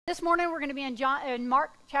This morning we're going to be in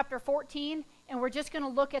Mark chapter 14, and we're just going to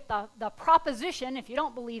look at the proposition, if you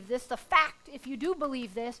don't believe this, the fact, if you do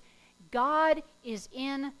believe this, God is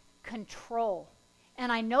in control.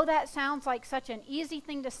 And I know that sounds like such an easy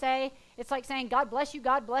thing to say. It's like saying, God bless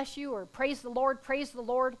you, or praise the Lord, praise the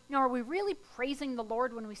Lord. You know, are we really praising the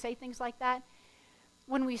Lord when we say things like that?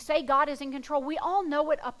 When we say God is in control, we all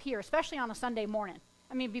know it up here, especially on a Sunday morning.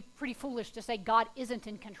 I mean, it'd be pretty foolish to say God isn't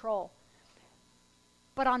in control.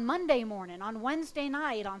 But on Monday morning, on Wednesday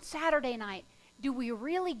night, on Saturday night, do we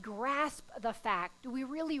really grasp the fact? Do we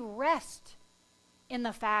really rest in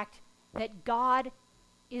the fact that God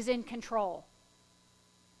is in control?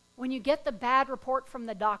 When you get the bad report from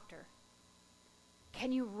the doctor,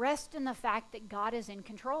 can you rest in the fact that God is in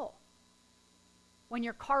control? When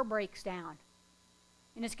your car breaks down,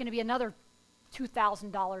 and it's going to be another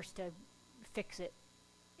 $2,000 to fix it,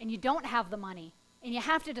 and you don't have the money, and you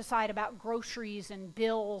have to decide about groceries and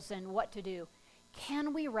bills and what to do,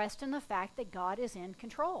 can we rest in the fact that God is in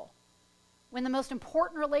control? When the most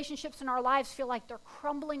important relationships in our lives feel like they're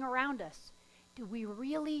crumbling around us, do we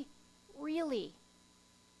really, really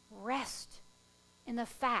rest in the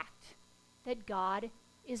fact that God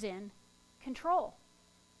is in control?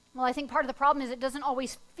 Well, I think part of the problem is it doesn't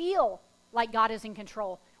always feel like God is in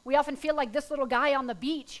control. We often feel like this little guy on the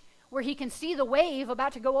beach where he can see the wave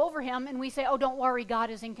about to go over him, and we say, oh, don't worry, God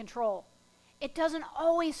is in control. It doesn't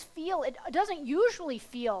always feel, it doesn't usually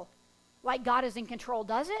feel like God is in control,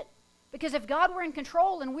 does it? Because if God were in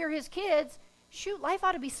control and we're his kids, shoot, life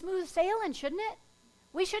ought to be smooth sailing, shouldn't it?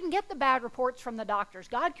 We shouldn't get the bad reports from the doctors.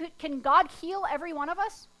 Can God heal every one of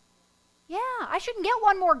us? Yeah, I shouldn't get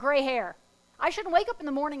one more gray hair. I shouldn't wake up in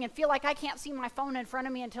the morning and feel like I can't see my phone in front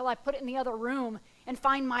of me until I put it in the other room and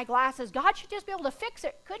find my glasses. God should just be able to fix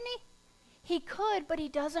it, couldn't he? He could, but he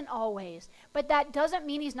doesn't always. But that doesn't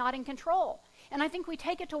mean he's not in control. And I think we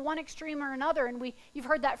take it to one extreme or another, and you've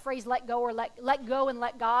heard that phrase, let go or let go and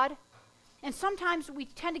let God. And sometimes we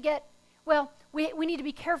tend to get, well, we need to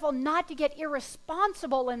be careful not to get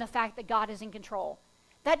irresponsible in the fact that God is in control.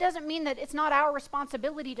 That doesn't mean that it's not our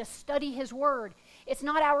responsibility to study his word. It's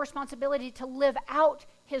not our responsibility to live out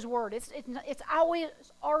his word. It's always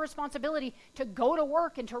our responsibility to go to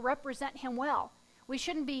work and to represent him well. We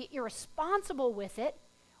shouldn't be irresponsible with it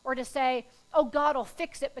or to say, oh, God will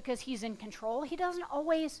fix it because he's in control. He doesn't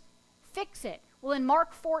always fix it. Well, in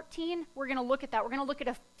Mark 14, we're going to look at that. We're going to look at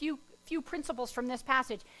a few principles from this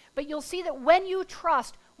passage. But you'll see that when you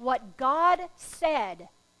trust what God said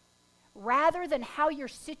rather than how your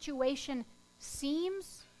situation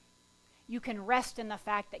seems, you can rest in the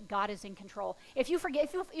fact that God is in control. If you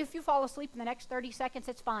fall asleep in the next 30 seconds,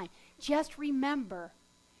 it's fine. Just remember,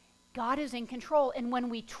 God is in control. And when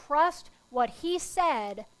we trust what he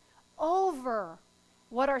said over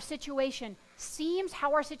what our situation seems,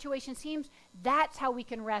 how our situation seems, that's how we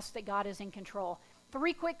can rest that God is in control.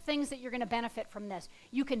 3 quick things that you're going to benefit from this.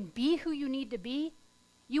 You can be who you need to be.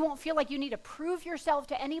 You won't feel like you need to prove yourself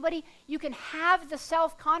to anybody. You can have the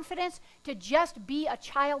self-confidence to just be a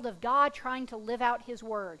child of God trying to live out his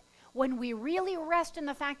word. When we really rest in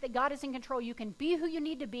the fact that God is in control, you can be who you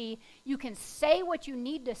need to be. You can say what you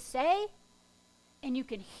need to say, and you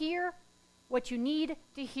can hear what you need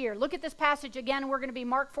to hear. Look at this passage again. We're going to be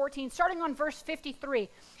Mark 14, starting on verse 53.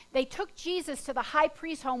 They took Jesus to the high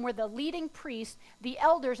priest's home where the leading priests, the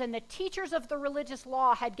elders, and the teachers of the religious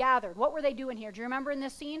law had gathered. What were they doing here? Do you remember in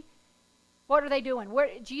this scene? What are they doing?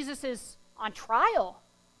 Jesus is on trial.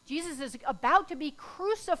 Jesus is about to be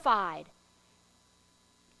crucified.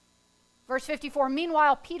 Verse 54,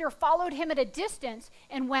 meanwhile, Peter followed him at a distance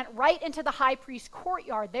and went right into the high priest's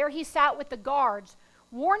courtyard. There he sat with the guards,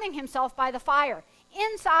 warming himself by the fire.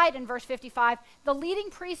 Inside, in verse 55, the leading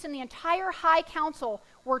priests and the entire high council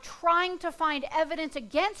were trying to find evidence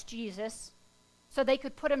against Jesus so they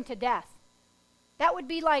could put him to death. That would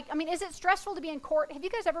be like, is it stressful to be in court? Have you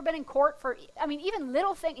guys ever been in court for, even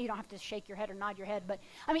little things? You don't have to shake your head or nod your head, but,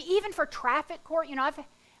 even for traffic court,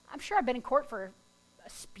 I'm sure I've been in court for a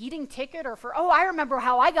speeding ticket or for, I remember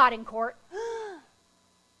how I got in court.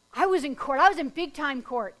 I was in court. I was in big time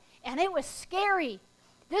court, and it was scary.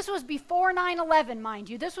 This was before 9/11, mind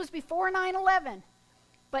you. This was before 9/11.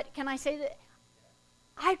 But can I say that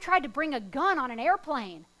I tried to bring a gun on an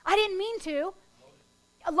airplane. I didn't mean to.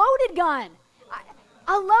 A loaded gun.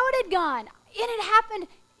 A loaded gun. And it happened,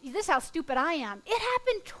 this is how stupid I am. It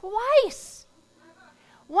happened twice.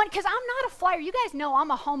 One, because I'm not a flyer. You guys know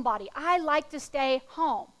I'm a homebody. I like to stay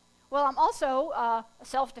home. Well, I'm also a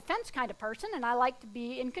self-defense kind of person, and I like to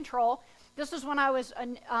be in control. This was when I was,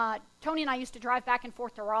 Tony and I used to drive back and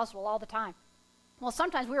forth to Roswell all the time. Well,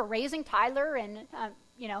 sometimes we were raising Tyler, and,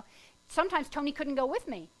 sometimes Tony couldn't go with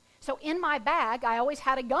me. So in my bag, I always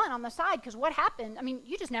had a gun on the side, because what happened, I mean,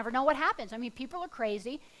 you just never know what happens. I mean, people are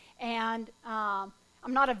crazy, and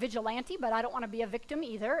I'm not a vigilante, but I don't want to be a victim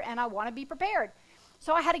either, and I want to be prepared.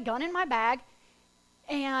 So I had a gun in my bag,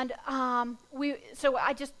 and so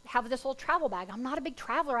I just have this little travel bag. I'm not a big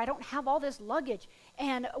traveler. I don't have all this luggage.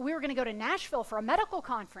 And we were going to go to Nashville for a medical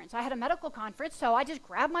conference. I had a medical conference, so I just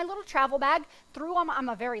grabbed my little travel bag, I'm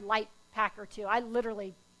a very light packer too.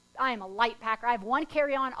 I am a light packer. I have one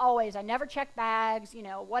carry-on always. I never check bags,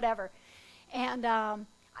 whatever. And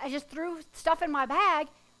I just threw stuff in my bag,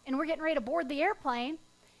 and we're getting ready to board the airplane,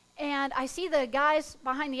 and I see the guys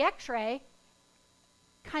behind the x-ray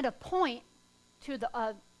kind of point to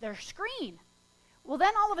their screen. Well,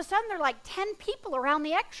 then all of a sudden, there are like 10 people around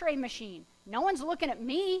the x-ray machine. No one's looking at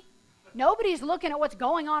me. Nobody's looking at what's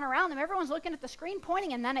going on around them. Everyone's looking at the screen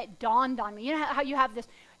pointing, and then it dawned on me. You know how you have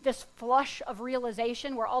this flush of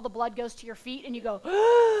realization where all the blood goes to your feet, and you go,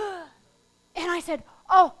 and I said,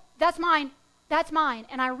 oh, that's mine. That's mine.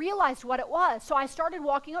 And I realized what it was. So I started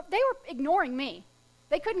walking up. They were ignoring me.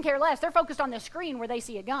 They couldn't care less. They're focused on the screen where they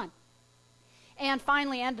see a gun. And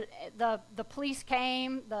finally, the police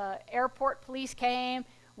came. The airport police came.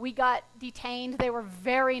 We got detained. They were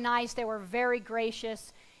very nice. They were very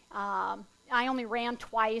gracious. I only ran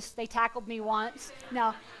twice. They tackled me once.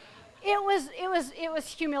 No, it was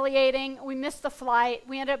humiliating. We missed the flight.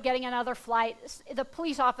 We ended up getting another flight. The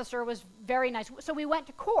police officer was very nice. So we went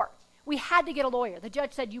to court. We had to get a lawyer. The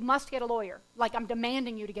judge said, you must get a lawyer. Like, I'm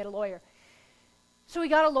demanding you to get a lawyer. So we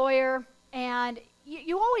got a lawyer, and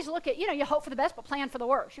you always look at, you hope for the best, but plan for the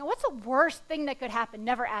worst. What's the worst thing that could happen?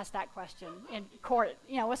 Never ask that question in court.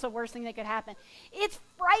 What's the worst thing that could happen? It's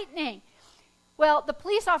frightening. Well, the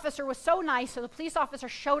police officer was so nice, so the police officer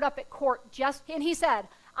showed up at court and he said,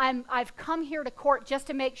 I've come here to court just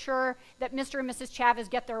to make sure that Mr. and Mrs. Chavez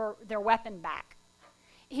get their weapon back.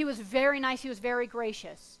 He was very nice. He was very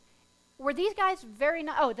gracious. Were these guys very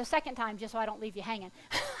nice? Oh, the second time, just so I don't leave you hanging.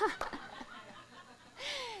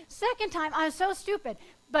 Second time, I was so stupid,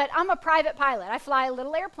 but I'm a private pilot. I fly a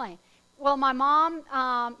little airplane. Well, my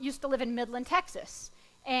mom used to live in Midland, Texas,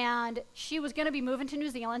 and she was going to be moving to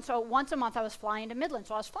New Zealand, so once a month I was flying to Midland.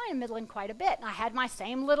 So I was flying to Midland quite a bit, and I had my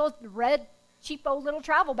same little red, cheapo little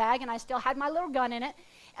travel bag, and I still had my little gun in it,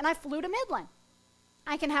 and I flew to Midland.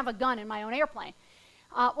 I can have a gun in my own airplane.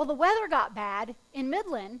 Well, the weather got bad in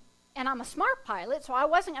Midland, and I'm a smart pilot, so I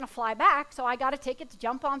wasn't going to fly back, so I got a ticket to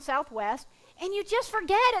jump on Southwest, and you just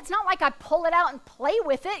forget. It's not like I pull it out and play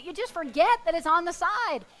with it. You just forget that it's on the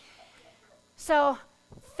side. So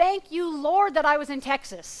thank you, Lord, that I was in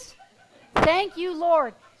Texas. Thank you,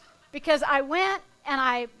 Lord, because I went and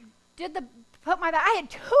I I had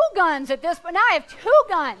 2 guns at this point. Now I have 2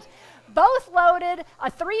 guns, both loaded,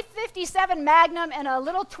 a .357 Magnum and a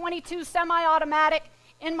little .22 semi-automatic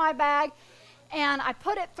in my bag. And I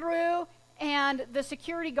put it through, and the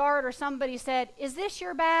security guard or somebody said, "Is this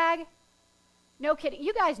your bag?" No kidding.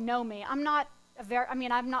 You guys know me. I'm not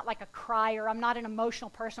like a crier. I'm not an emotional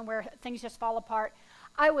person where things just fall apart.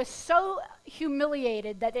 I was so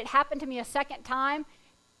humiliated that it happened to me a second time.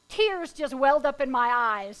 Tears just welled up in my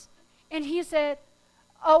eyes. And he said,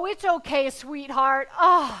 "Oh, it's okay, sweetheart."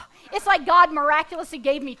 Oh, it's like God miraculously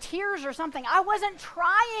gave me tears or something. I wasn't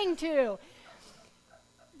trying to.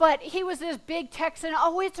 But he was this big Texan.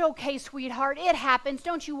 "Oh, it's okay, sweetheart. It happens.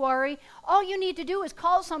 Don't you worry. All you need to do is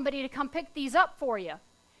call somebody to come pick these up for you.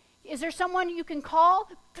 Is there someone you can call?"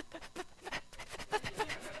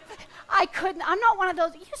 I couldn't. I'm not one of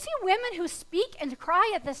those. You see women who speak and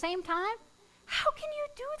cry at the same time? How can you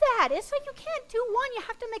do that? It's like you can't do one. You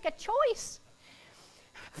have to make a choice.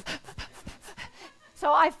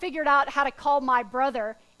 So I figured out how to call my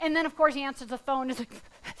brother. And then, of course, he answers the phone. It's like,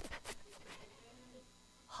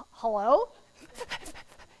 "Hello?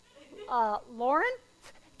 Lauren?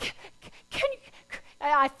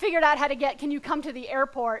 I figured out how to can you come to the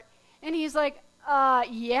airport?" And he's like,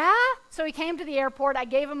 "Yeah." So he came to the airport. I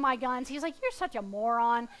gave him my guns. He's like, "You're such a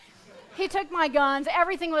moron." He took my guns.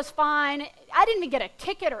 Everything was fine. I didn't even get a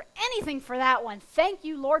ticket or anything for that one. Thank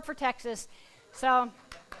you, Lord, for Texas. So,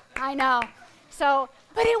 I know. So,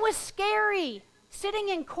 but it was scary sitting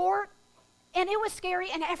in court, and it was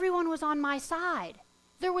scary, and everyone was on my side.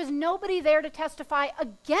 There was nobody there to testify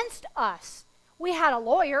against us. We had a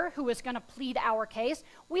lawyer who was going to plead our case.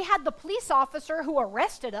 We had the police officer who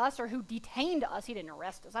arrested us or who detained us. He didn't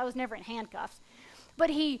arrest us. I was never in handcuffs. But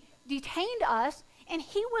he detained us, and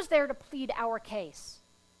he was there to plead our case.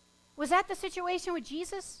 Was that the situation with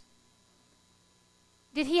Jesus?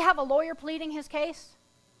 Did he have a lawyer pleading his case?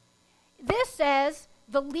 This says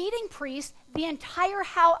the leading priest, the entire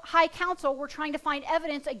high council were trying to find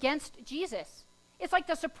evidence against Jesus. It's like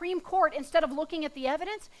the Supreme Court, instead of looking at the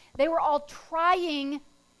evidence, they were all trying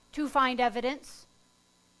to find evidence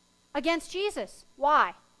against Jesus.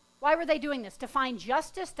 Why? Why were they doing this? To find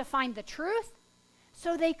justice, to find the truth,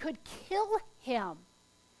 so they could kill him.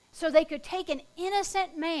 So they could take an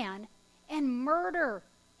innocent man and murder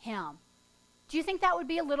him. Do you think that would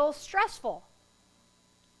be a little stressful?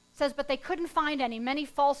 It says, but they couldn't find any. Many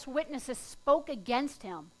false witnesses spoke against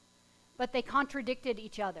him, but they contradicted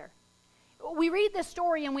each other. We read this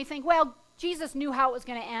story and we think, well, Jesus knew how it was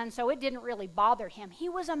going to end, so it didn't really bother him. He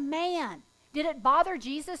was a man. Did it bother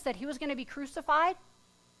Jesus that he was going to be crucified?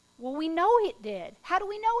 Well, we know it did. How do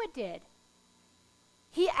we know it did?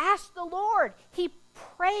 He asked the Lord. He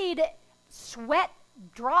prayed, sweat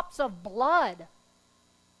drops of blood.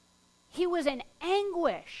 He was in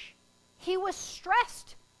anguish. He was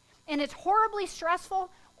stressed. And it's horribly stressful.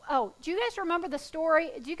 Oh, do you guys remember the story?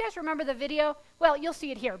 Do you guys remember the video? Well, you'll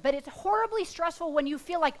see it here. But it's horribly stressful when you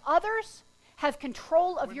feel like others have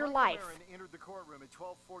control of your life. When Aaron entered the courtroom at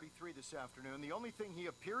 12:43 this afternoon, the only thing he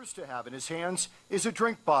appears to have in his hands is a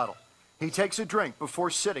drink bottle. He takes a drink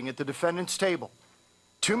before sitting at the defendant's table.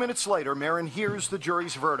 2 minutes later, Marin hears the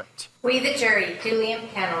jury's verdict. We, the jury, duly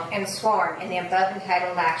impaneled and sworn in the above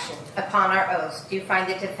entitled actions, upon our oaths, do find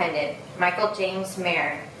the defendant, Michael James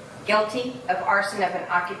Marin, guilty of arson of an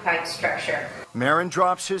occupied structure. Marin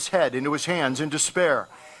drops his head into his hands in despair,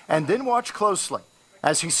 and then watch closely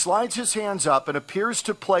as he slides his hands up and appears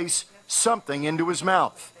to place something into his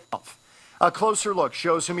mouth. A closer look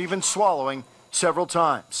shows him even swallowing several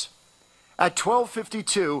times. At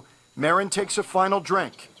 12:52, Marin takes a final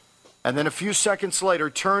drink, and then a few seconds later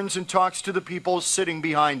turns and talks to the people sitting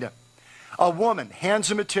behind him. A woman hands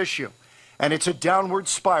him a tissue, and it's a downward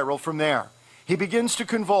spiral from there. He begins to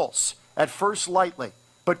convulse, at first lightly,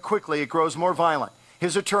 but quickly it grows more violent.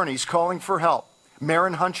 His attorney's calling for help.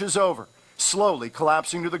 Marin hunches over, slowly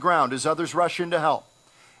collapsing to the ground as others rush in to help.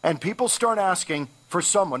 And people start asking for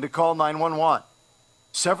someone to call 911.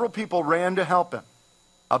 Several people ran to help him.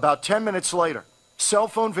 About 10 minutes later, cell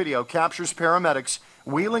phone video captures paramedics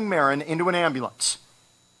wheeling Marin into an ambulance.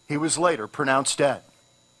 He was later pronounced dead.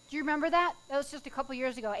 Do you remember that? That was just a couple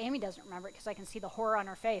years ago. Amy doesn't remember it because I can see the horror on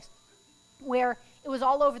her face. Where it was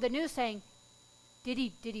all over the news saying, did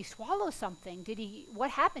he swallow something? What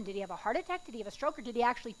happened? Did he have a heart attack? Did he have a stroke? Or did he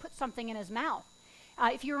actually put something in his mouth?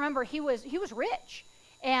 If you remember, he was rich,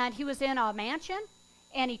 and he was in a mansion,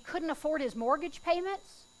 and he couldn't afford his mortgage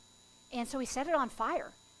payments, and so he set it on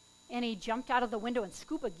fire. And he jumped out of the window in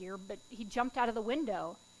scuba gear, but he jumped out of the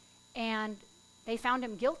window, and they found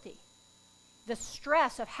him guilty. The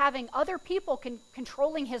stress of having other people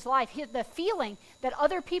controlling his life, the feeling that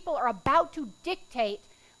other people are about to dictate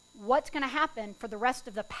what's going to happen for the rest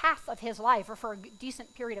of the path of his life or for a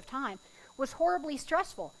decent period of time, was horribly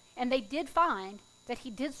stressful. And they did find that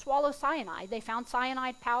he did swallow cyanide. They found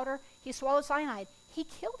cyanide powder. He swallowed cyanide. He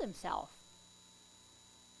killed himself.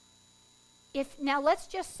 Now let's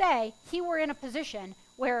just say he were in a position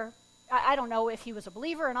where, I don't know if he was a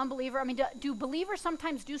believer, an unbeliever. I mean, do believers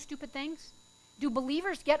sometimes do stupid things? Do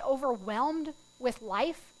believers get overwhelmed with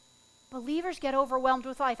life? Believers get overwhelmed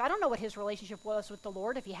with life. I don't know what his relationship was with the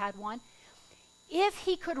Lord, if he had one. If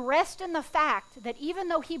he could rest in the fact that even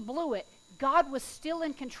though he blew it, God was still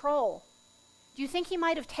in control, do you think he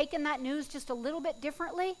might have taken that news just a little bit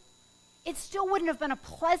differently? It still wouldn't have been a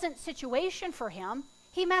pleasant situation for him.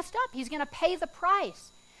 He messed up. He's going to pay the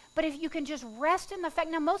price. But if you can just rest in the fact,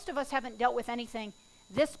 now most of us haven't dealt with anything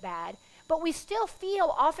this bad, but we still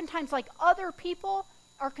feel oftentimes like other people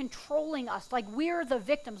are controlling us, like we're the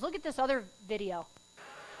victims. Look at this other video.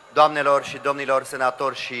 Doamnelor și domnilor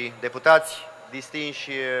senatori și deputați,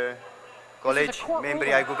 distinși colegi,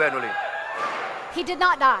 membri ai guvernului. He did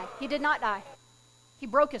not die. He did not die. He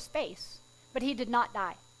broke his face, but he did not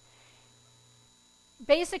die.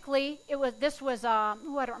 Basically, this was I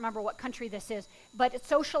don't remember what country this is, but it's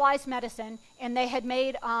socialized medicine, and they had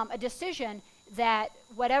made a decision that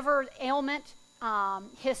whatever ailment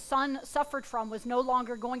his son suffered from was no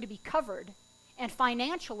longer going to be covered, and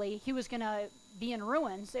financially he was going to be in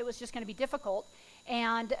ruins. It was just going to be difficult,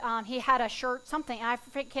 and he had a shirt, something, I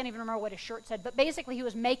can't even remember what his shirt said, but basically he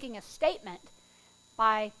was making a statement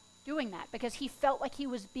by doing that because he felt like he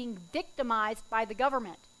was being victimized by the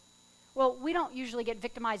government. Well, we don't usually get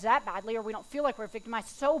victimized that badly, or we don't feel like we're victimized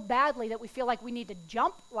so badly that we feel like we need to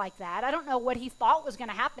jump like that. I don't know what he thought was going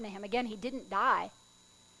to happen to him. Again, he didn't die.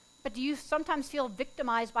 But do you sometimes feel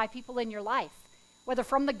victimized by people in your life, whether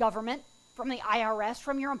from the government, from the IRS,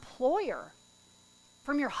 from your employer,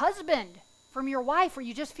 from your husband, from your wife, where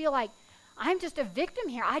you just feel like, I'm just a victim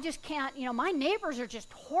here. I just can't, my neighbors are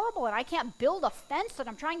just horrible, and I can't build a fence that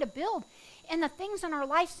I'm trying to build. And the things in our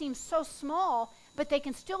life seem so small, but they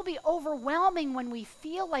can still be overwhelming when we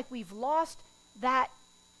feel like we've lost that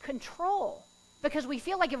control. Because we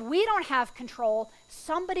feel like if we don't have control,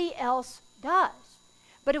 somebody else does.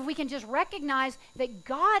 But if we can just recognize that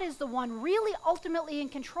God is the one really ultimately in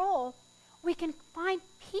control, we can find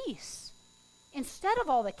peace instead of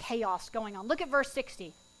all the chaos going on. Look at verse 60.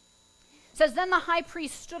 It says, then the high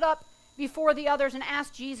priest stood up before the others and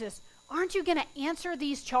asked Jesus, aren't you going to answer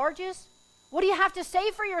these charges? What do you have to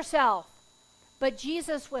say for yourself? But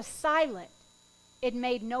Jesus was silent. It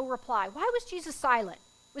made no reply. Why was Jesus silent?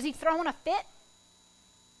 Was he throwing a fit?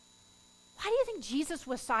 Why do you think Jesus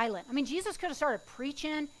was silent? I mean, Jesus could have started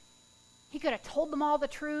preaching. He could have told them all the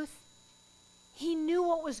truth. He knew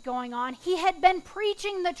what was going on. He had been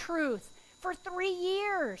preaching the truth for 3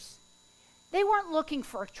 years. They weren't looking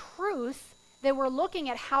for truth. They were looking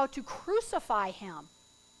at how to crucify him.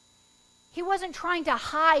 He wasn't trying to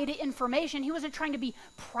hide information. He wasn't trying to be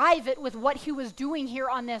private with what he was doing here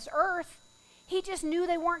on this earth. He just knew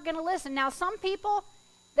they weren't going to listen. Now, some people,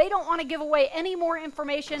 they don't want to give away any more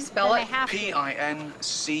information than they have to.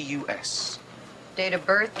 Pincus. Date of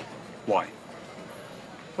birth? Why?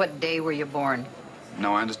 What day were you born?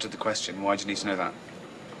 No, I understood the question. Why do you need to know that?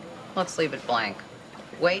 Let's leave it blank.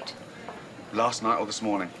 Weight? Last night or this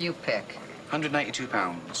morning? You pick. 182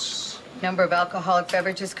 pounds. Number of alcoholic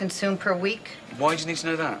beverages consumed per week? Why do you need to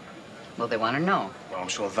know that? Well, they want to know. Well, I'm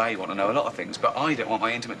sure they want to know a lot of things, but I don't want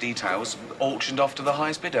my intimate details auctioned off to the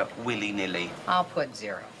highest bidder, willy-nilly. I'll put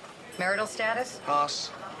 0. Marital status?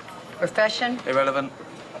 Pass. Profession? Irrelevant.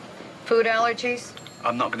 Food allergies?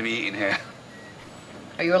 I'm not going to be eating here.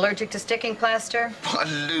 Are you allergic to sticking plaster? What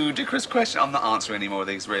a ludicrous question. I'm not answering any more of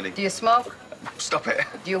these, really. Do you smoke? Stop it.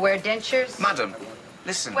 Do you wear dentures? Madam,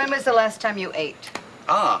 listen. When was the last time you ate?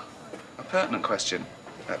 Ah, a pertinent question.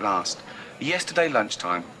 At last. Yesterday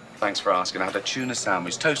lunchtime. Thanks for asking. I had a tuna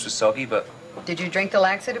sandwich. Toast was soggy, but... Did you drink the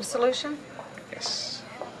laxative solution? Yes.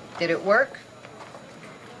 Did it work?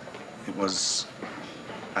 It was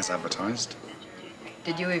as advertised.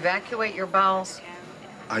 Did you evacuate your bowels?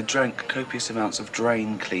 I drank copious amounts of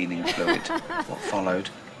drain cleaning fluid. What followed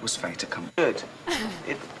was fait accompli. Good.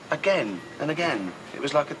 It again and again. It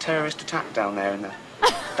was like a terrorist attack down there in the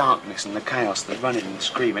darkness and the chaos, the running and the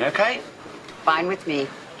screaming. Okay? Fine with me.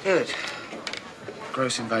 Good.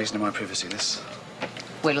 Gross invasion of my privacy, this.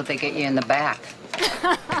 Wait till they get you in the back.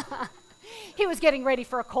 He was getting ready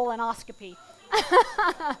for a colonoscopy.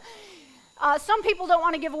 Some people don't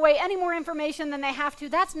want to give away any more information than they have to.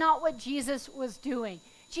 That's not what Jesus was doing.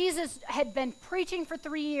 Jesus had been preaching for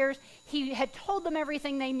 3 years. He had told them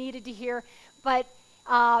everything they needed to hear. But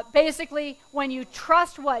basically, when you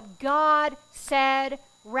trust what God said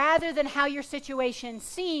rather than how your situation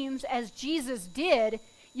seems, as Jesus did,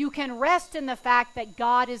 you can rest in the fact that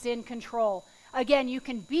God is in control. Again, you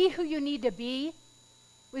can be who you need to be.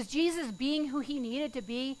 Was Jesus being who he needed to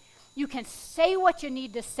be? You can say what you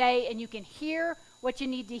need to say, and you can hear what you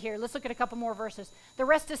need to hear. Let's look at a couple more verses. The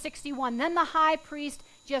rest of 61. Then the high priest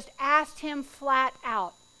just asked him flat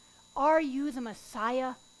out, are you the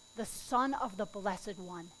Messiah, the Son of the Blessed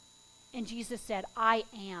One? And Jesus said, I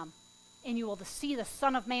am. And you will see the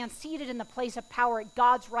Son of Man seated in the place of power at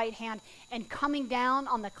God's right hand and coming down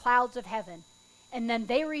on the clouds of heaven. And then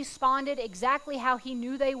they responded exactly how he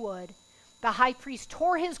knew they would. The high priest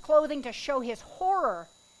tore his clothing to show his horror.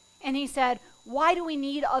 And he said, why do we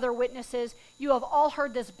need other witnesses? You have all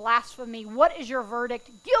heard this blasphemy. What is your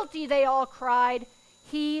verdict? Guilty, they all cried.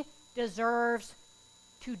 He deserves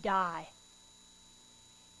to die.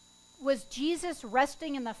 Was Jesus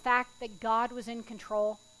resting in the fact that God was in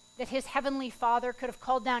control? That his heavenly Father could have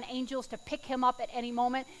called down angels to pick him up at any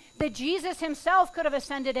moment? That Jesus himself could have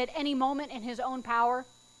ascended at any moment in his own power?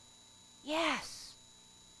 Yes.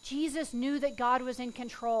 Jesus knew that God was in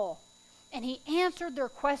control. And he answered their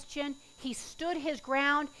question. He stood his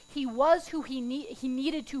ground. He was who he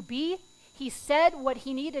needed to be. He said what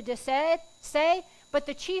he needed to say. But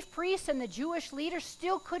the chief priests and the Jewish leaders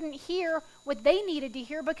still couldn't hear what they needed to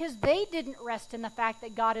hear because they didn't rest in the fact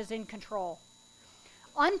that God is in control.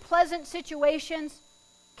 Unpleasant situations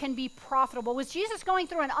can be profitable. Was Jesus going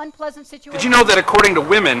through an unpleasant situation? Did you know that according to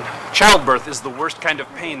women, childbirth is the worst kind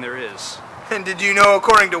of pain there is? And did you know,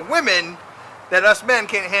 according to women, that us men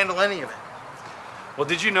can't handle any of it? Well,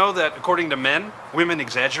 did you know that according to men, women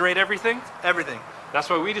exaggerate everything? Everything. That's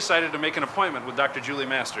why we decided to make an appointment with Dr. Julie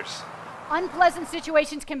Masters. Unpleasant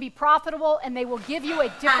situations can be profitable, and they will give you a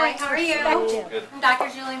different Hi, how are you? perspective. I'm Dr.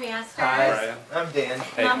 Julie Masters. Hi, I'm Dan.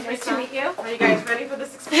 Hey. Nice to meet you. Are you guys ready for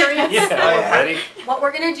this experience? Yeah, ready? What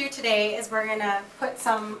we're going to do today is we're going to put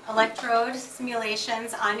some electrode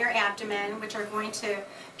simulations on your abdomen, which are going to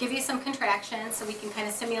give you some contractions, so we can kind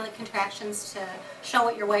of simulate contractions to show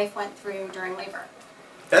what your wife went through during labor.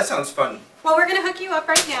 That sounds fun. Well, we're going to hook you up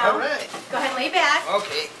right now. All right. Go ahead and lay back.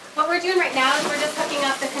 Okay. What we're doing right now is we're just hooking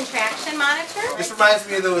up the contraction monitor. This reminds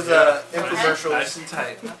me of those infomercials. Nice and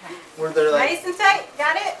tight. Where they're like, Nice and tight.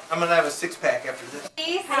 Got it? I'm going to have a six-pack after this.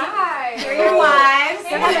 Hi. Here are your wives.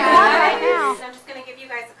 Hey, right now. So I'm just going to give you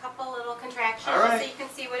guys a couple little contractions All right. so you can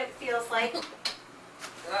see what it feels like.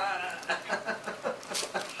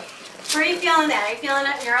 Where are you feeling that? Are you feeling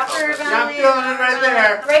it in your upper belly? I'm feeling it right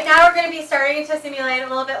there. Right now we're going to be starting to simulate a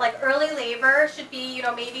little bit like early labor. Should be, you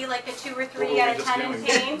know, maybe like a 2 or 3 out of 10 in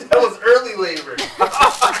pain. That was early labor.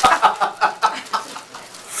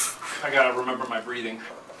 I gotta remember my breathing.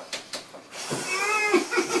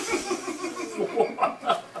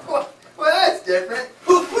 Well, that's different.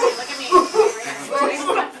 Look at me.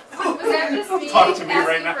 Was that just me? Talk to me asking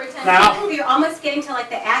right now. for attention? Now? You're almost getting to like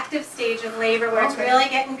the active stage of labor where it's really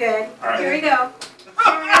getting good. All right. Here we go.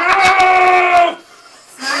 Oh!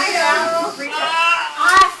 Smile. Breathe out.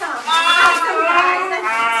 Awesome. Awesome, guys.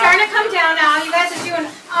 Starting to come down now. You guys are doing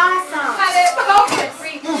awesome. Got it. Focus.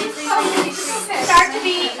 Breathe, breathe, breathe, breathe. Start to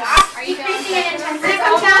be. Are you Breathe doing in. Intensity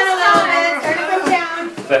come down a little bit. Start to come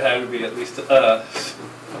down. That had to be at least, I'm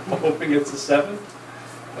hoping it's a 7.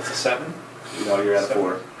 That's a 7? No, you're at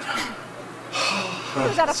 4.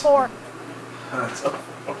 Who's at a 4? That's a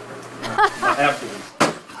 4. My abdomen.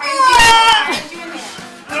 Are you doing that?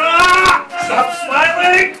 Stop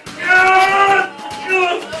smiling!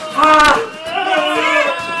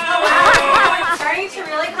 Starting to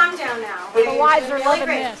really calm down now. The wives are Really loving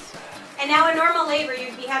great. this. And now in normal labor,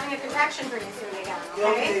 you'd be having a contraction pretty soon again,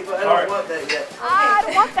 okay? but I All right. don't want that yet. I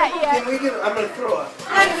don't want that yet. Can we get, I'm going to throw up.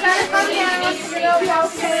 Start to come down. Start to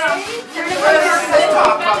come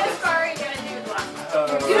down. Sorry, gonna do one.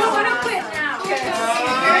 You don't want to quit now. Here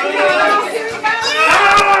we go.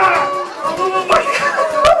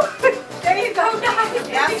 There you go, guys.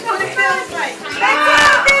 That's what it feels like.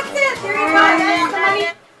 That's it. There you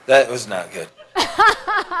go. That was not good.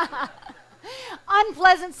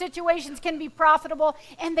 Unpleasant situations can be profitable,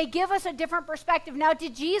 and they give us a different perspective. Now,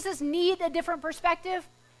 did Jesus need a different perspective?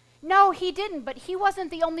 No, he didn't, but he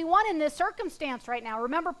wasn't the only one in this circumstance right now.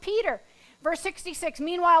 Remember Peter, verse 66.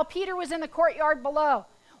 Meanwhile, Peter was in the courtyard below.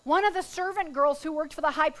 One of the servant girls who worked for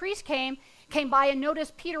the high priest came by and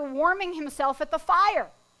noticed Peter warming himself at the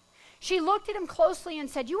fire. She looked at him closely and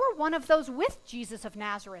said, "You are one of those with Jesus of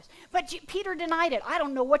Nazareth." But Peter denied it. "I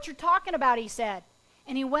don't know what you're talking about," he said.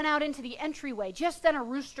 And he went out into the entryway. Just then a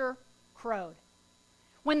rooster crowed.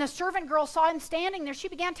 When the servant girl saw him standing there, she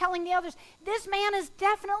began telling the others, "This man is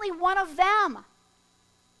definitely one of them."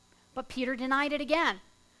 But Peter denied it again.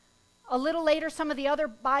 A little later, some of the other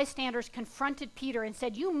bystanders confronted Peter and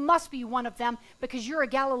said, "You must be one of them because you're a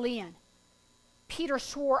Galilean." Peter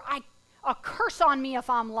swore, "A curse on me if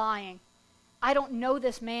I'm lying. I don't know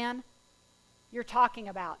this man you're talking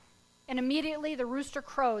about." And immediately the rooster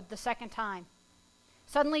crowed the second time.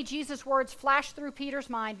 Suddenly Jesus' words flashed through Peter's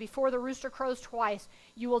mind. "Before the rooster crows twice,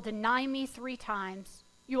 you will deny me 3 times.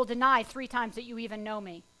 You will deny 3 times that you even know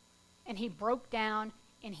me." And he broke down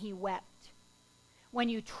and he wept. When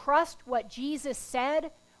you trust what Jesus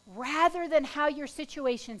said, rather than how your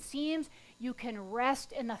situation seems, you can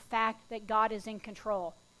rest in the fact that God is in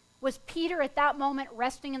control. Was Peter at that moment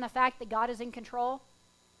resting in the fact that God is in control?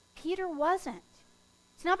 Peter wasn't.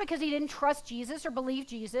 It's not because he didn't trust Jesus or believe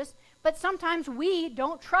Jesus, but sometimes we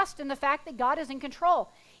don't trust in the fact that God is in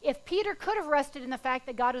control. If Peter could have rested in the fact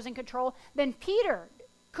that God was in control, then Peter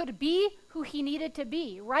could be who he needed to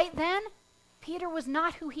be. Right then, Peter was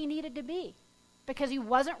not who he needed to be because he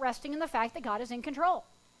wasn't resting in the fact that God is in control.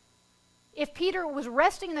 If Peter was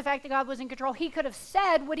resting in the fact that God was in control, he could have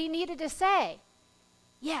said what he needed to say.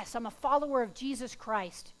 "Yes, I'm a follower of Jesus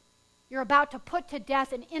Christ. You're about to put to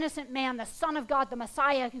death an innocent man, the Son of God, the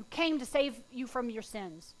Messiah, who came to save you from your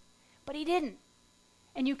sins." But he didn't.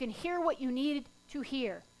 And you can hear what you need to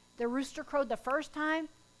hear. The rooster crowed the first time.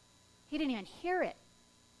 He didn't even hear it.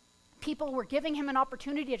 People were giving him an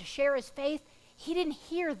opportunity to share his faith. He didn't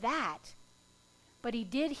hear that. But he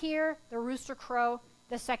did hear the rooster crow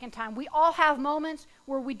the second time. We all have moments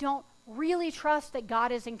where we don't really trust that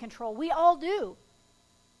God is in control. We all do.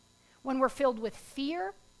 When we're filled with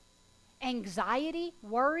fear, anxiety,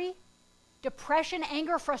 worry, depression,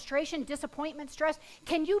 anger, frustration, disappointment, stress.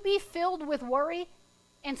 Can you be filled with worry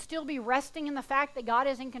and still be resting in the fact that God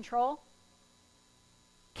is in control?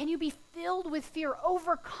 Can you be filled with fear,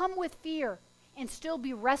 overcome with fear, and still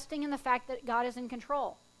be resting in the fact that God is in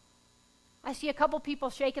control? I see a couple people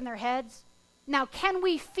shaking their heads. Now, can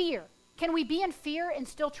we fear? Can we be in fear and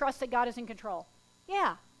still trust that God is in control?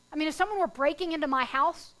 Yeah. I mean, if someone were breaking into my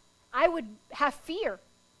house, I would have fear.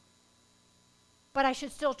 But I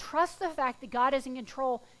should still trust the fact that God is in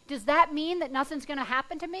control. Does that mean that nothing's going to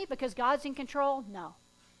happen to me because God's in control? No.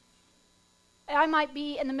 I might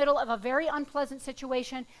be in the middle of a very unpleasant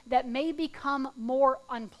situation that may become more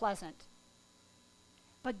unpleasant.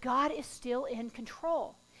 But God is still in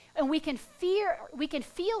control. And we can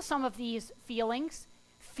feel some of these feelings,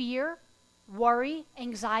 fear, worry,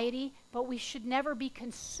 anxiety, but we should never be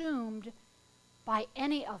consumed by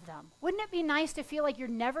any of them. Wouldn't it be nice to feel like you're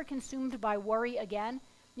never consumed by worry again?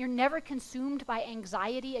 You're never consumed by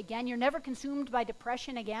anxiety again? You're never consumed by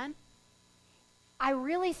depression again? I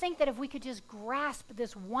really think that if we could just grasp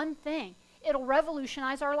this one thing, it'll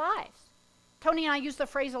revolutionize our lives. Tony and I use the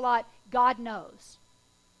phrase a lot, God knows.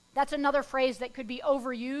 That's another phrase that could be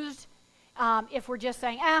overused if we're just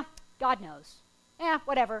saying, God knows.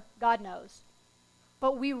 Whatever, God knows.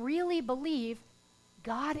 But we really believe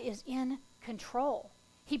God is in control.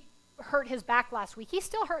 He hurt his back last week. He's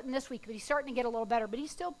still hurting this week, but he's starting to get a little better, but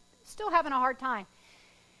he's still having a hard time.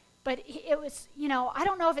 But it was, I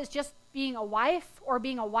don't know if it's just being a wife or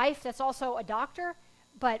being a wife that's also a doctor,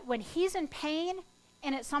 but when he's in pain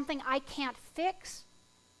and it's something I can't fix,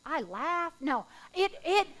 I laugh. No,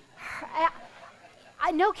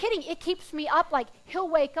 no kidding, it keeps me up. Like, he'll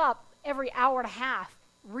wake up every hour and a half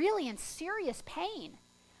really in serious pain.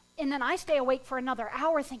 And then I stay awake for another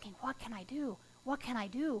hour thinking, what can I do? What can I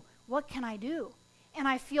do? What can I do? And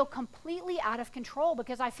I feel completely out of control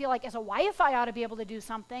because I feel like as a wife, I ought to be able to do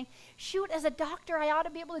something. Shoot, as a doctor, I ought to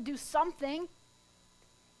be able to do something.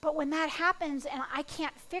 But when that happens and I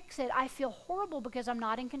can't fix it, I feel horrible because I'm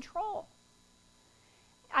not in control.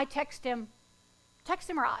 I texted him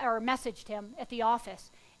or messaged him at the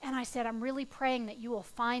office, and I said, I'm really praying that you will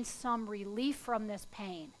find some relief from this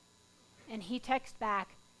pain. And he texted back,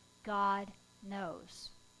 God knows.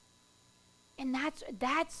 And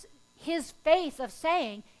that's his faith of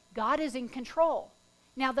saying God is in control.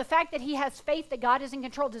 Now, the fact that he has faith that God is in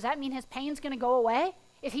control, does that mean his pain's going to go away?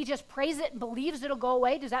 If he just prays it and believes it'll go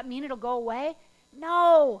away, does that mean it'll go away?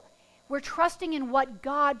 No. We're trusting in what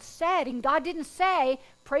God said. And God didn't say,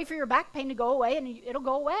 pray for your back pain to go away and it'll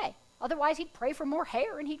go away. Otherwise, he'd pray for more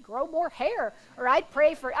hair and he'd grow more hair. Or I'd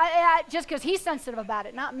pray for, just because he's sensitive about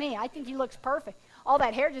it, not me. I think he looks perfect. All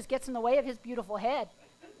that hair just gets in the way of his beautiful head.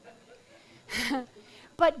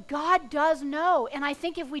 But God does know. And I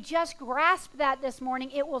think if we just grasp that this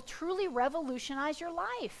morning, it will truly revolutionize your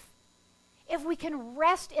life. If we can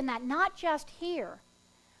rest in that, not just here,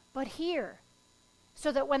 but here.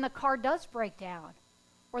 So that when the car does break down,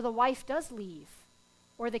 or the wife does leave,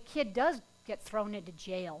 or the kid does get thrown into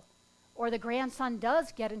jail, or the grandson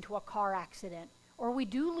does get into a car accident, or we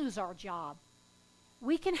do lose our job,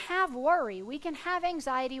 we can have worry, we can have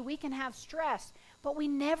anxiety, we can have stress, but we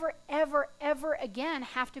never, ever, ever again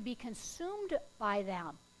have to be consumed by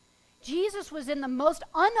them. Jesus was in the most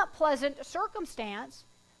unpleasant circumstance,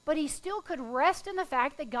 but he still could rest in the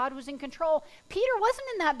fact that God was in control. Peter wasn't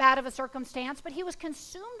in that bad of a circumstance, but he was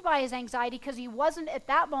consumed by his anxiety because he wasn't at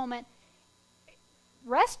that moment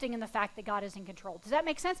resting in the fact that God is in control. Does that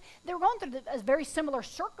make sense? They were going through a very similar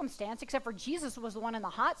circumstance, except for Jesus was the one in the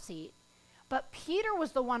hot seat. But Peter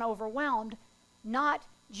was the one overwhelmed, not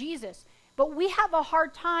Jesus. But we have a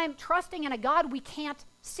hard time trusting in a God we can't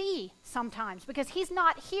see sometimes because he's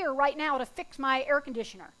not here right now to fix my air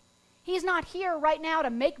conditioner. He's not here right now to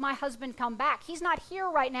make my husband come back. He's not here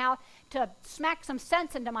right now to smack some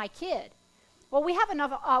sense into my kid. Well, we have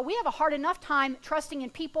a hard enough time trusting in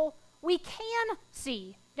people we can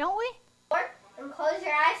see, don't we? And close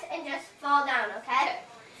your eyes and just fall down, okay?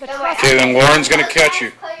 Okay, then Lauren's going to catch you.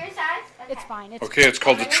 Close your eyes. Okay. It's fine. Okay, it's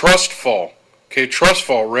called the trust fall. Okay, trust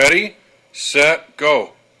fall. Ready, set,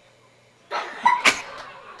 go.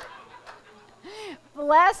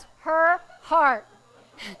 Bless her heart.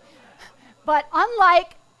 But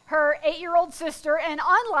unlike her 8-year-old sister and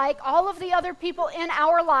unlike all of the other people in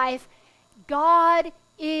our life, God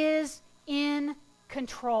is in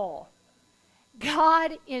control.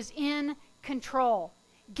 God is in control.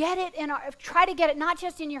 Get it try to get it not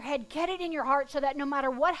just in your head, get it in your heart so that no matter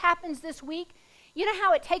what happens this week, you know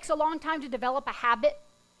how it takes a long time to develop a habit,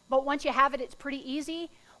 but once you have it, it's pretty easy?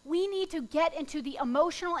 We need to get into the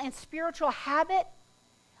emotional and spiritual habit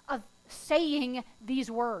of saying these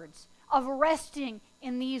words, of resting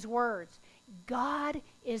in these words. God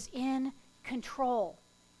is in control.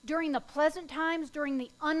 During the pleasant times, during the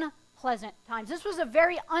pleasant times. This was a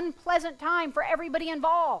very unpleasant time for everybody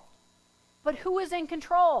involved. But who was in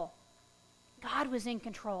control? God was in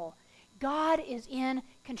control. God is in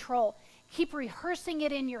control. Keep rehearsing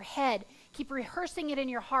it in your head. Keep rehearsing it in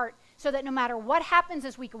your heart so that no matter what happens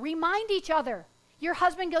this week, remind each other. Your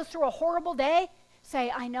husband goes through a horrible day.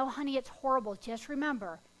 Say, I know, honey, it's horrible. Just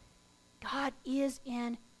remember, God is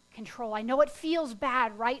in control. I know it feels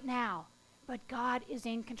bad right now, but God is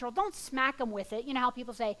in control. Don't smack him with it. You know how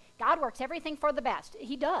people say, God works everything for the best.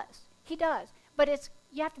 He does. He does. But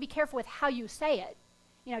you have to be careful with how you say it.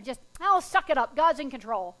 You know, just, oh, suck it up. God's in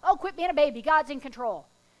control. Oh, quit being a baby. God's in control.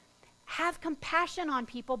 Have compassion on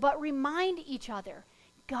people, but remind each other,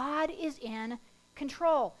 God is in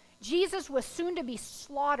control. Jesus was soon to be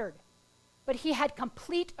slaughtered, but he had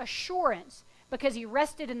complete assurance because he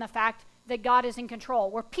rested in the fact that God is in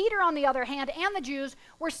control. Where Peter, on the other hand, and the Jews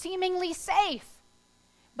were seemingly safe,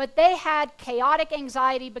 but they had chaotic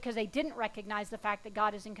anxiety because they didn't recognize the fact that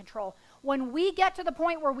God is in control. When we get to the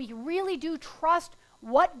point where we really do trust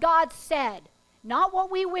what God said, not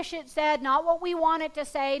what we wish it said, not what we want it to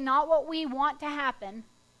say, not what we want to happen.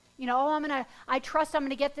 You know, I trust I'm going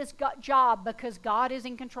to get this job because God is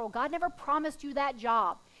in control. God never promised you that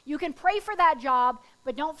job. You can pray for that job,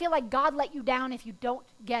 but don't feel like God let you down if you don't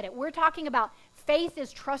get it. We're talking about faith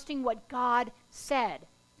is trusting what God said.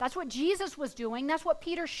 That's what Jesus was doing. That's what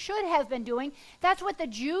Peter should have been doing. That's what the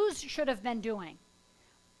Jews should have been doing.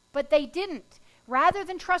 But they didn't. Rather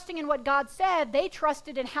than trusting in what God said, they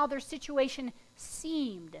trusted in how their situation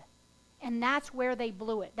seemed. And that's where they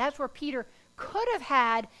blew it. That's where Peter could have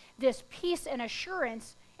had this peace and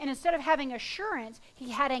assurance, and instead of having assurance, he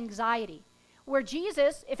had anxiety. Where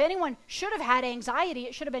Jesus, if anyone should have had anxiety,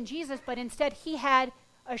 it should have been Jesus, but instead he had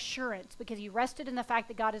assurance because he rested in the fact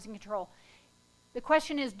that God is in control. The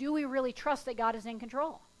question is, do we really trust that God is in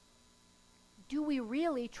control? Do we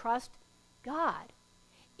really trust God?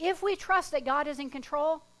 If we trust that God is in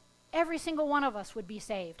control, every single one of us would be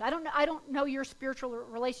saved. I don't know your spiritual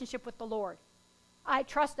relationship with the Lord. I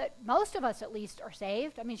trust that most of us at least are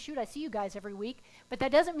saved. I mean, shoot, I see you guys every week, but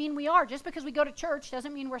that doesn't mean we are. Just because we go to church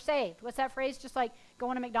doesn't mean we're saved. What's that phrase? Just like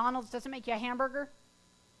going to McDonald's doesn't make you a hamburger.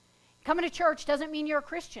 Coming to church doesn't mean you're a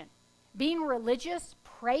Christian. Being religious,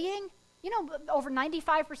 praying, you know, over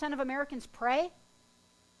 95% of Americans pray.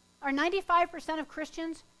 Are 95% of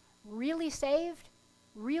Christians really saved?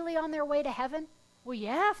 Really on their way to heaven? Well,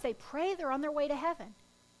 yeah, if they pray, they're on their way to heaven.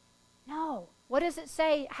 No. What does it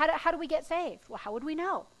say? How do we get saved? Well, how would we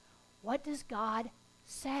know? What does God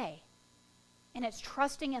say? And it's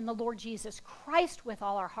trusting in the Lord Jesus Christ with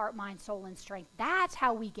all our heart, mind, soul, and strength. That's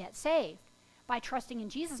how we get saved. By trusting in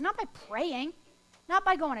Jesus, not by praying, not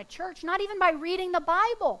by going to church, not even by reading the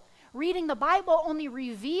Bible. Reading the Bible only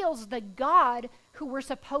reveals the God who we're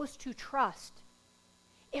supposed to trust.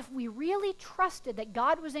 If we really trusted that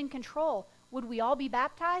God was in control, would we all be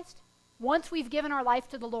baptized? Once we've given our life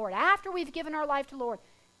to the Lord, after we've given our life to the Lord,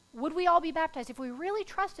 would we all be baptized if we really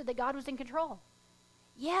trusted that God was in control?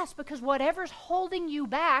 Yes, because whatever's holding you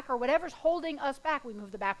back or whatever's holding us back, we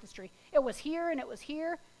moved the baptistry. It was here and it was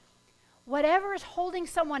here. Whatever is holding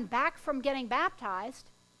someone back from getting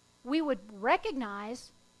baptized, we would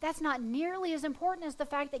recognize that's not nearly as important as the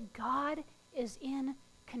fact that God is in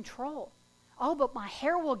control. Oh, but my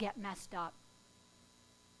hair will get messed up.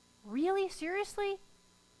 Really? Seriously?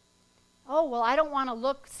 Oh, well, I don't want to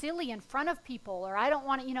look silly in front of people, or I don't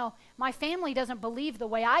want to, you know, my family doesn't believe the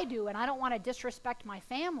way I do, and I don't want to disrespect my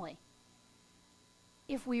family.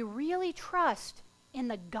 If we really trust in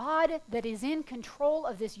the God that is in control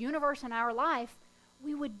of this universe and our life,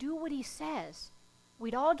 we would do what he says.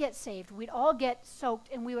 We'd all get saved, we'd all get soaked,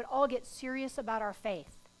 and we would all get serious about our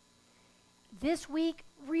faith. This week,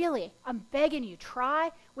 really, I'm begging you,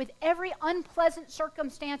 try with every unpleasant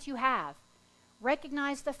circumstance you have.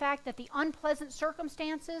 Recognize the fact that the unpleasant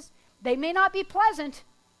circumstances, they may not be pleasant,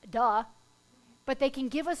 duh, but they can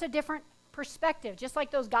give us a different perspective. Just like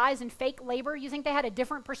those guys in fake labor, you think they had a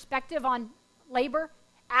different perspective on labor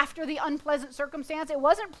after the unpleasant circumstance? It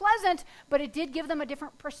wasn't pleasant, but it did give them a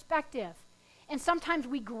different perspective. And sometimes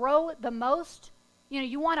we grow the most. You know,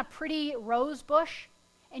 you want a pretty rose bush,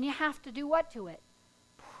 and you have to do what to it?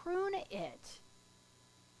 Prune it.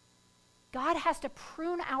 God has to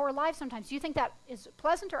prune our life sometimes. Do you think that is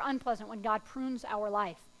pleasant or unpleasant when God prunes our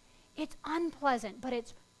life? It's unpleasant, but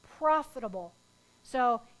it's profitable.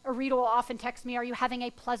 So Rita will often text me, are you having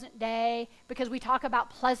a pleasant day? Because we talk about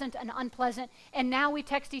pleasant and unpleasant. And now we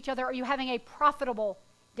text each other, are you having a profitable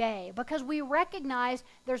day? Because we recognize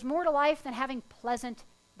there's more to life than having pleasant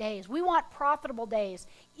days. We want profitable days,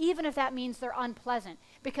 even if that means they're unpleasant.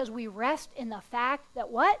 Because we rest in the fact that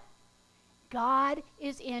what? God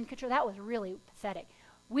is in control. That was really pathetic.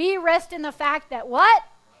 We rest in the fact that what?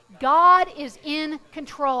 God is in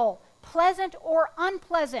control. Pleasant or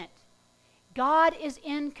unpleasant, God is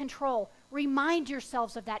in control. Remind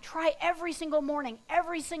yourselves of that. Try every single morning,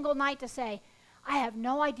 every single night to say, I have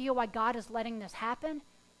no idea why God is letting this happen,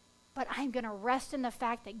 but I'm going to rest in the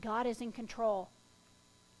fact that God is in control.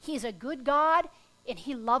 He's a good God, and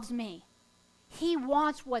he loves me. He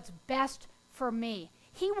wants what's best for me.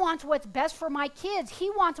 He wants what's best for my kids. He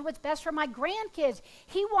wants what's best for my grandkids.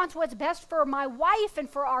 He wants what's best for my wife and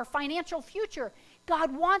for our financial future.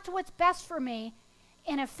 God wants what's best for me.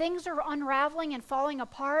 And if things are unraveling and falling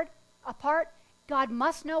apart, God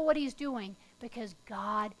must know what he's doing because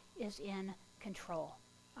God is in control.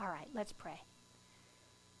 All right, let's pray.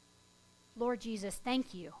 Lord Jesus,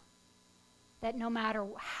 thank you that no matter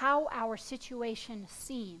how our situation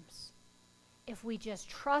seems, if we just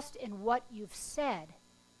trust in what you've said,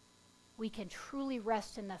 we can truly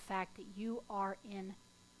rest in the fact that you are in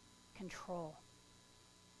control.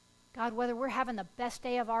 God, whether we're having the best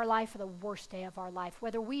day of our life or the worst day of our life,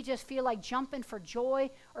 whether we just feel like jumping for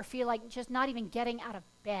joy or feel like just not even getting out of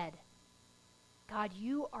bed, God,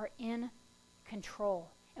 you are in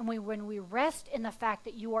control. And when we rest in the fact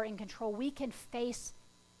that you are in control, we can face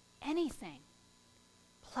anything,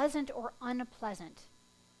 pleasant or unpleasant.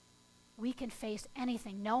 We can face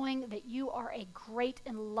anything, knowing that you are a great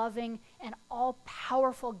and loving and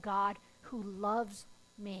all-powerful God who loves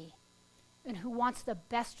me and who wants the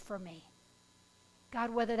best for me.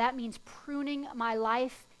 God, whether that means pruning my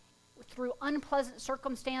life through unpleasant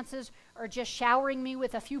circumstances or just showering me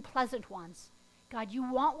with a few pleasant ones, God, you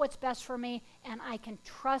want what's best for me, and I can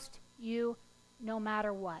trust you no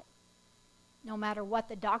matter what. No matter what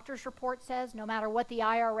the doctor's report says, no matter what the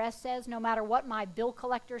IRS says, no matter what my bill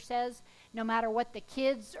collector says, no matter what the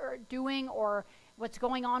kids are doing or what's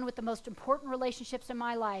going on with the most important relationships in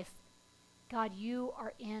my life, God, you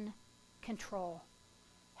are in control.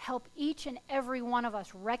 Help each and every one of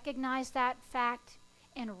us recognize that fact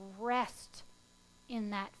and rest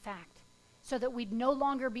in that fact so that we'd no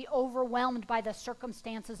longer be overwhelmed by the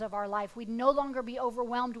circumstances of our life. We'd no longer be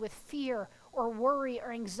overwhelmed with fear or worry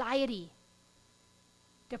or anxiety,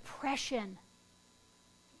 depression,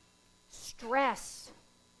 stress.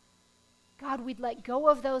 God, we'd let go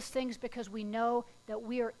of those things because we know that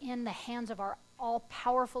we are in the hands of our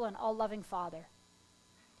all-powerful and all-loving Father.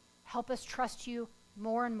 Help us trust you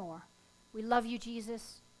more and more. We love you,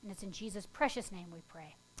 Jesus, and it's in Jesus' precious name we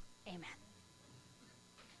pray. Amen.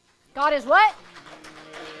 God is what?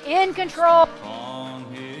 In control.